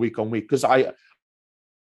more and more week on week, because like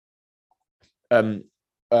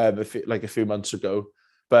a few months ago,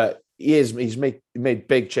 but he's made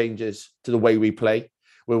big changes to the way we play.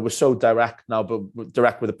 We're so direct now, but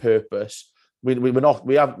direct with a purpose. We're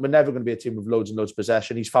never going to be a team with loads and loads of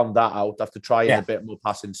possession. He's found that out after trying a bit more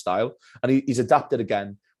passing style, and he's adapted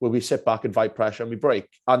again, where we sit back, invite pressure, and we break.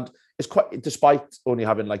 And it's quite, despite only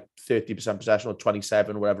having like 30% possession or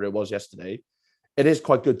 27, whatever it was yesterday, it is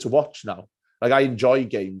quite good to watch now. Like, I enjoy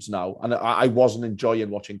games now, and I wasn't enjoying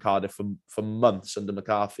watching Cardiff for months under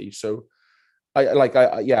McCarthy. So I'm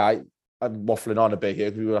waffling on a bit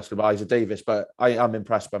here because we were asking about Isaac Davis, but I am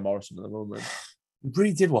impressed by Morrison at the moment.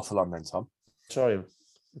 Really did waffle on then, Tom. Sorry, I'm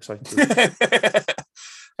excited.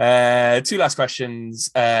 Two last questions.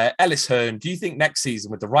 Ellis Hearn, do you think next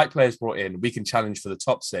season, with the right players brought in, we can challenge for the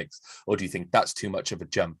top 6, or do you think that's too much of a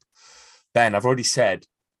jump? Ben, I've already said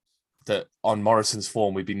that on Morrison's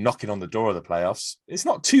form, we've been knocking on the door of the playoffs. It's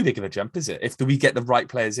not too big of a jump, is it, if we get the right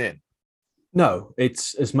players in? No,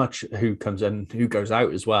 it's as much who comes in, who goes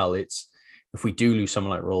out as well. It's if we do lose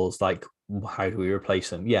someone like Rawls, like, how do we replace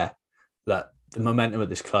them? Yeah, that the momentum of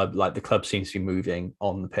this club, like, the club seems to be moving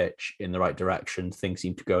on the pitch in the right direction. Things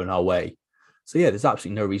seem to go in our way. So yeah, there's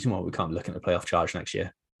absolutely no reason why we can't be looking at a playoff charge next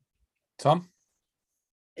year. Tom?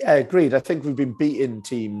 Yeah, agreed. I think we've been beating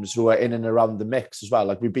teams who are in and around the mix as well.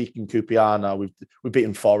 Like, we've beaten Kupiana, we've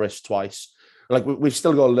beaten Forest twice. Like, we've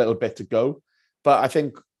still got a little bit to go, but I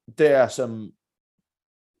think there are some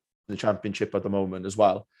in the Championship at the moment as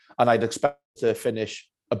well, and I'd expect to finish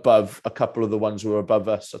above a couple of the ones who are above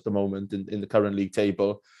us at the moment in the current league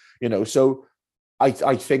table. You know, so I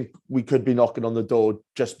think we could be knocking on the door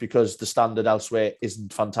just because the standard elsewhere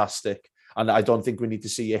isn't fantastic, and I don't think we need to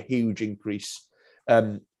see a huge increase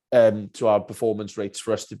to our performance rates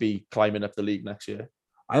for us to be climbing up the league next year.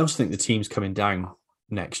 I also think the teams coming down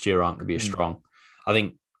next year aren't going to be as strong. I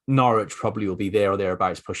think Norwich probably will be there or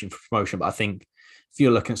thereabouts pushing for promotion, but I think if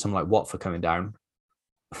you're looking at someone like Watford coming down,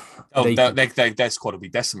 their squad will be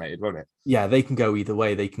decimated, won't it? Yeah, they can go either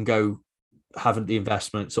way. They can go haven't the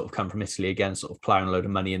investment sort of come from Italy again, sort of plowing a load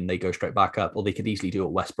of money and they go straight back up, or they could easily do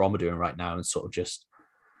what West Brom are doing right now and sort of just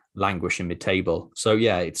languish in mid-table. So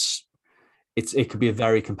yeah, it could be a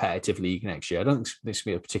very competitive league next year. I don't think this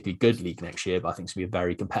will be a particularly good league next year, but I think it's going to be a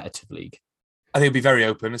very competitive league. I think it'll be very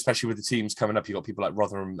open, especially with the teams coming up. You've got people like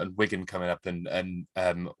Rotherham and Wigan coming up, and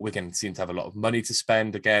Wigan seem to have a lot of money to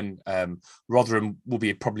spend again. Rotherham will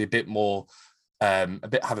be probably a bit more, have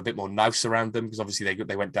a bit more nous around them, because obviously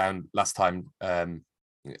they went down last time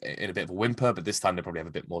in a bit of a whimper, but this time they probably have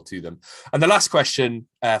a bit more to them. And the last question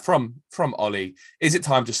from Ollie: is it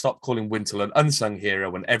time to stop calling Wintle an unsung hero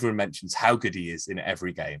when everyone mentions how good he is in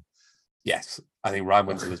every game? Yes, I think Ryan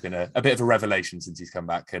Wintle has been a bit of a revelation since he's come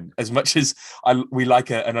back. And as much as we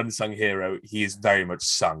like an unsung hero, he is very much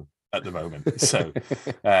sung at the moment. So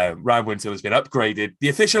Ryan Wintle has been upgraded, the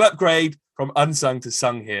official upgrade from unsung to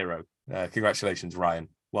sung hero. Congratulations, Ryan.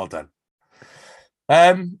 Well done.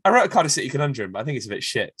 I wrote a Cardiff City conundrum, but I think it's a bit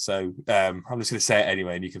shit. So I'm just going to say it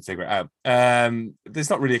anyway and you can figure it out.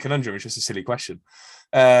 There's not really a conundrum. It's just a silly question.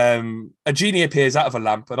 A genie appears out of a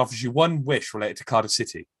lamp and offers you one wish related to Cardiff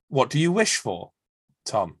City. What do you wish for,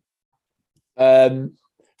 Tom? For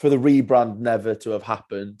the rebrand never to have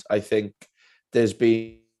happened. I think there's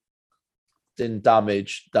been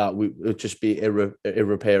damage that would just be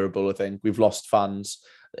irreparable. I think we've lost fans.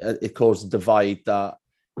 It caused a divide that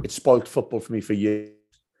it spoiled football for me for years.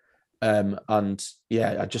 And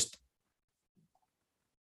yeah, I just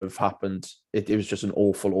have happened. It was just an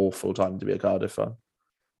awful, awful time to be a Cardiff fan.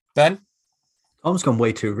 Ben? Tom's gone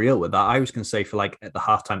way too real with that. I was going to say for like at the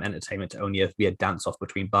halftime entertainment to only be a dance off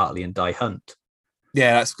between Bartley and Di Hunt.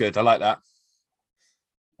 Yeah, that's good. I like that.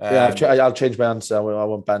 Yeah, I'll change my answer. I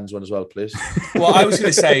want Ben's one as well, please. Well, I was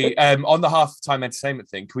going to say on the halftime entertainment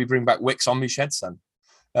thing, can we bring back Wick's Omni Shed Son?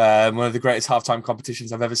 One of the greatest halftime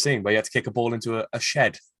competitions I've ever seen, where you had to kick a ball into a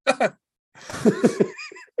shed.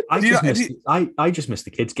 I just missed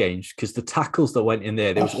the kids' games because the tackles that went in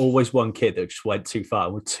there was always one kid that just went too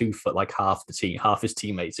far with 2 foot, like half his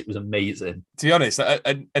teammates. It was amazing. To be honest,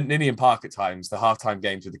 at Ninian Park at times, the halftime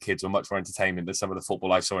games with the kids were much more entertainment than some of the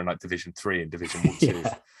football I saw in like Division 3 and Division 1 2.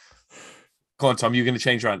 Yeah. Go on, Tom, you're going to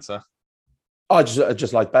change your answer? I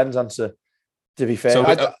just like Ben's answer, to be fair.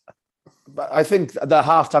 So I think the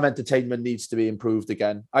halftime entertainment needs to be improved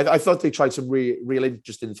again. I thought they tried some real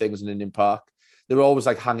interesting things in Ninian Park. They were always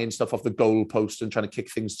like hanging stuff off the goal post and trying to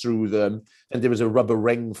kick things through them. And there was a rubber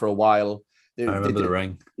ring for a while. I remember the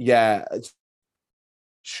ring. Yeah, it's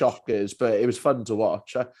shockers, but it was fun to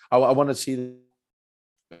watch. I want to see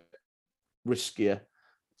riskier.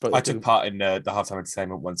 But I took part in the halftime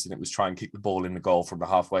entertainment once, and it was try and kick the ball in the goal from the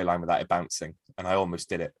halfway line without it bouncing, and I almost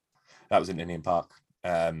did it. That was in Ninian Park.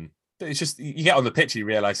 But it's just you get on the pitch and you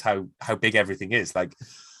realise how big everything is. Like,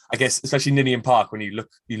 I guess, especially Ninian Park, when you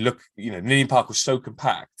look, Ninian Park was so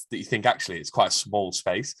compact that you think actually it's quite a small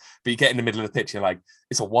space, but you get in the middle of the pitch, and you're like,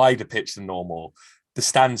 it's a wider pitch than normal. The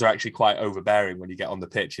stands are actually quite overbearing when you get on the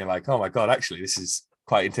pitch. You're like, oh my God, actually, this is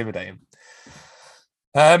quite intimidating.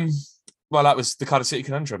 Well, that was the Cardiff City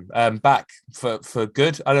conundrum. Back for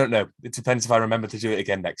good. I don't know. It depends if I remember to do it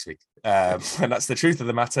again next week. And that's the truth of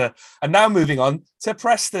the matter. And now moving on to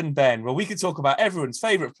Preston, Ben, where we can talk about everyone's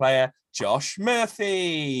favourite player, Josh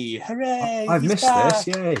Murphy. Hooray! I've missed this.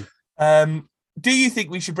 Yay. Do you think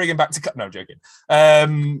we should bring him back to... No, I'm joking.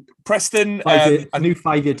 Preston... new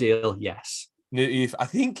 5-year deal, yes. I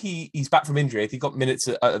think he's back from injury. I think he got minutes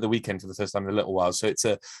at the weekend for the first time in a little while. So it's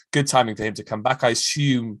a good timing for him to come back. I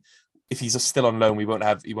assume if he's still on loan, he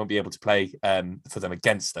won't be able to play for them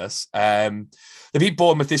against us. They beat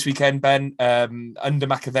Bournemouth this weekend, Ben. Under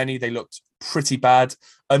McAvenny, they looked pretty bad.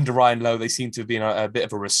 Under Ryan Lowe, they seem to have been a bit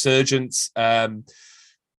of a resurgence.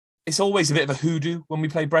 It's always a bit of a hoodoo when we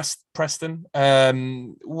play Preston.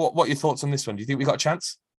 What are your thoughts on this one? Do you think we got a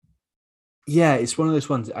chance? Yeah, it's one of those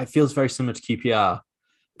ones. It feels very similar to QPR,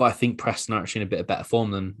 but I think Preston are actually in a bit of better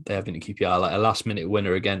form than they have been at QPR. Like a last-minute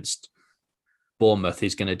winner against Bournemouth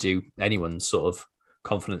is going to do anyone's sort of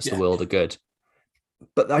confidence in the world of good.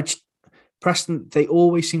 But Preston, they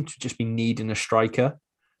always seem to just be needing a striker.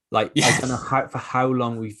 Like, I don't know for how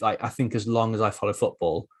long I think as long as I follow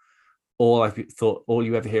football, all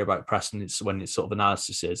you ever hear about Preston is when it's sort of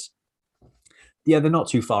analysis is, they're not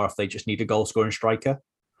too far off. They just need a goal-scoring striker.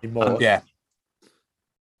 They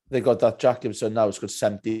got that Jack Gibson now. It's got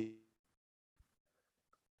 70.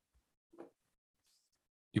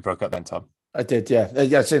 You broke up then, Tom. I did, yeah. They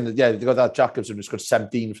got that Jacobson who's got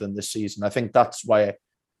 17 for them this season. I think that's why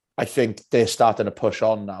I think they're starting to push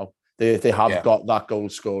on now. They have got that goal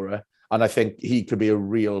scorer, and I think he could be a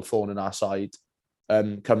real thorn in our side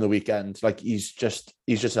come the weekend. Like he's just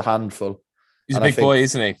a handful. He's a big boy,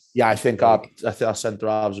 isn't he? Yeah, I think our centre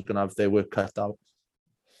halves are going to have their work cut out.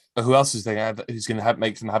 Who else is there who's going to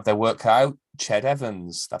make them have their work cut out? Ched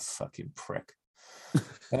Evans, that fucking prick.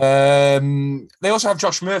 They also have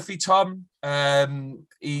Josh Murphy, Tom.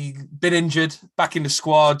 He been injured, back in the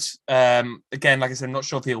squad. Again, like I said, I'm not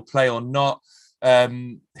sure if he'll play or not.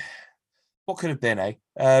 What could have been,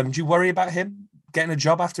 eh? Do you worry about him getting a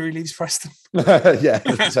job after he leaves Preston? Yeah,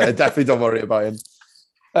 definitely don't worry about him.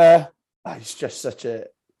 He's just such a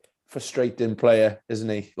frustrating player, isn't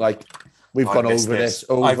he? Like, we've gone over this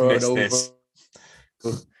over and over.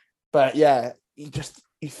 But yeah,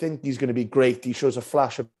 you think he's going to be great. He shows a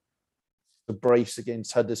flash of the brace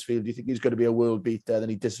against Huddersfield. You think he's going to be a world beater, then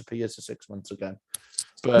he disappears for 6 months again.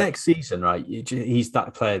 But next season, right, he's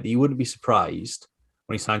that player that you wouldn't be surprised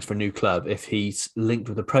when he signs for a new club if he's linked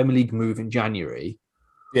with a Premier League move in January.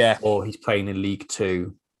 Yeah. Or he's playing in League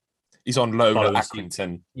Two. He's on loan at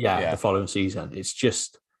Accrington. The following season. It's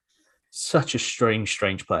just such a strange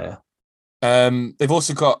player. They've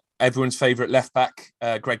also got everyone's favourite left back,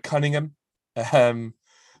 Greg Cunningham.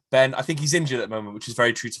 Ben, I think he's injured at the moment, which is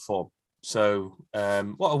very true to form. So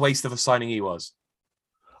what a waste of a signing he was.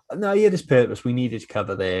 No, he had his purpose. We needed to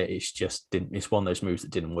cover there. It's one of those moves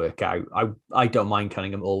that didn't work out. I don't mind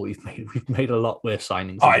Cunningham at all. We've made a lot worse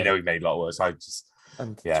signings. Oh, I know we made a lot worse.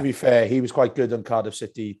 To be fair, he was quite good on Cardiff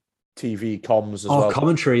City TV comms as well.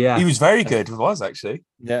 Commentary, yeah. He was very good. He was actually.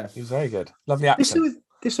 Yeah, he was very good. Lovely accent.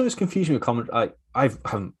 This always confuses me with commentary. I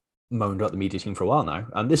haven't moaned about the media team for a while now,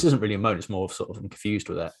 and this isn't really a moan. It's more of sort of I'm confused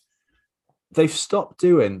with it. They've stopped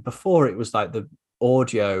doing. Before it was like the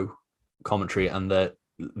audio commentary and the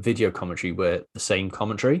video commentary were the same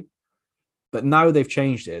commentary, but now they've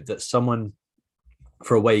changed it that someone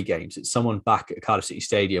for away games, it's someone back at Cardiff City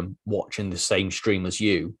Stadium watching the same stream as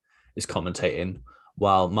you is commentating,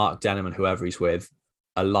 while Mark Denham and whoever he's with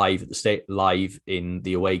are live in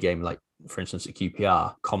the away game, like for instance at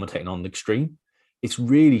QPR, commentating on the stream. It's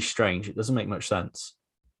really strange. It doesn't make much sense.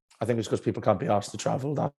 I think it's because people can't be asked to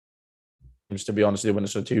travel. That seems to be honestly when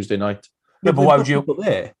it's a Tuesday night. Yeah, but why would you?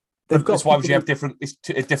 Why would you have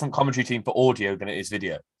a different commentary team for audio than it is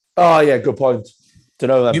video? Oh yeah, good point. To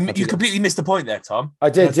know that you completely missed the point there, Tom. I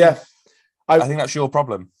did, yeah. I think that's your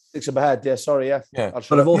problem. It's in my head, yeah. Sorry, yeah.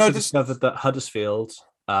 But I've also discovered that Huddersfield,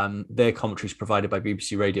 their commentary is provided by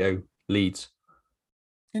BBC Radio Leeds.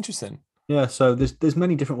 Interesting. Yeah, so there's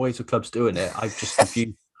many different ways of clubs doing it. I've just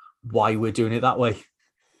confused why we're doing it that way.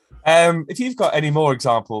 If you've got any more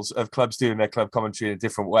examples of clubs doing their club commentary in a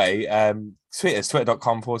different way, tweet us,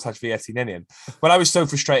 twitter.com/VFTNinian. When I was so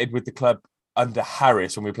frustrated with the club under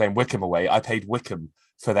Harris when we were playing Wickham away, I paid Wickham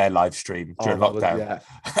for their live stream during lockdown.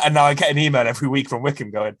 And now I get an email every week from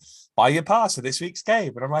Wickham going, buy your pass for this week's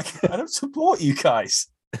game. And I'm like, I don't support you guys.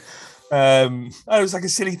 It was like a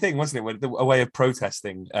silly thing, wasn't it? A way of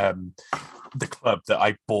protesting the club that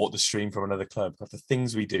I bought the stream from another club. The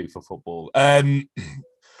things we do for football.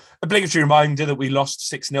 Obligatory reminder that we lost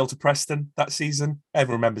 6-0 to Preston that season.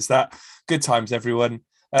 Everyone remembers that. Good times, everyone.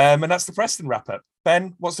 And that's the Preston wrap-up.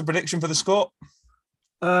 Ben, what's the prediction for the score?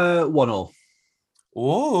 1-1.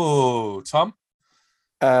 Oh, Tom?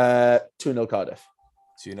 2-0 Cardiff.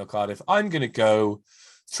 2-0 Cardiff. I'm going to go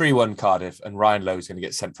 3-1 Cardiff, and Ryan Lowe's going to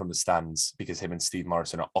get sent from the stands because him and Steve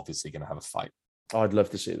Morrison are obviously going to have a fight. Oh, I'd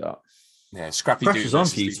love to see that. Yeah, scrappy dude. Pressure's on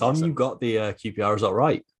for you, Tom. You got the QPR result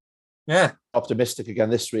right. Yeah. Optimistic again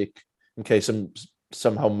this week in case I'm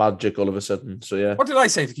somehow magic all of a sudden. So, yeah. What did I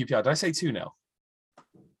say for QPR? Did I say 2-0?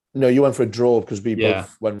 No, you went for a draw because we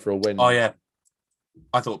both went for a win. Oh, yeah.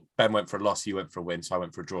 I thought Ben went for a loss, you went for a win, so I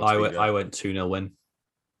went for a draw. I went 2-0 win.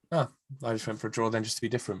 Oh, I just went for a draw then just to be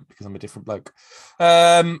different because I'm a different bloke.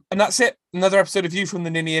 And that's it. Another episode of View from the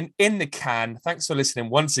Ninian in the can. Thanks for listening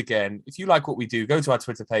once again. If you like what we do, go to our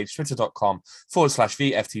Twitter page,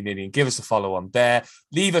 twitter.com/VFTNinian. Give us a follow on there.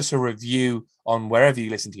 Leave us a review on wherever you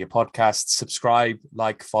listen to your podcasts. Subscribe,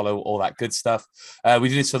 like, follow, all that good stuff. We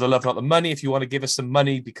do this for the love, not the money. If you want to give us some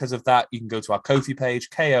money because of that, you can go to our Ko-fi page,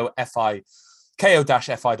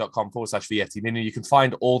 ko-fi.com/VFTNinian. You can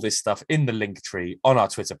find all this stuff in the link tree on our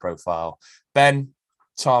Twitter profile. Ben,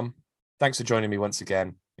 Tom, thanks for joining me once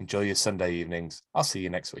again. Enjoy your Sunday evenings. I'll see you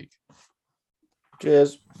next week.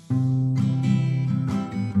 Cheers.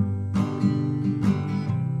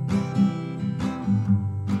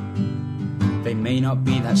 They may not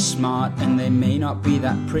be that smart and they may not be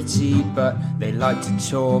that pretty, but they like to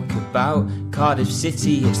talk about Cardiff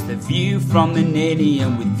City. It's the View from the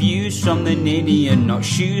Ninian, with views from the Ninian, not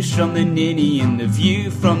shoes from the Ninian, the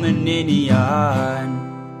View from the Ninian.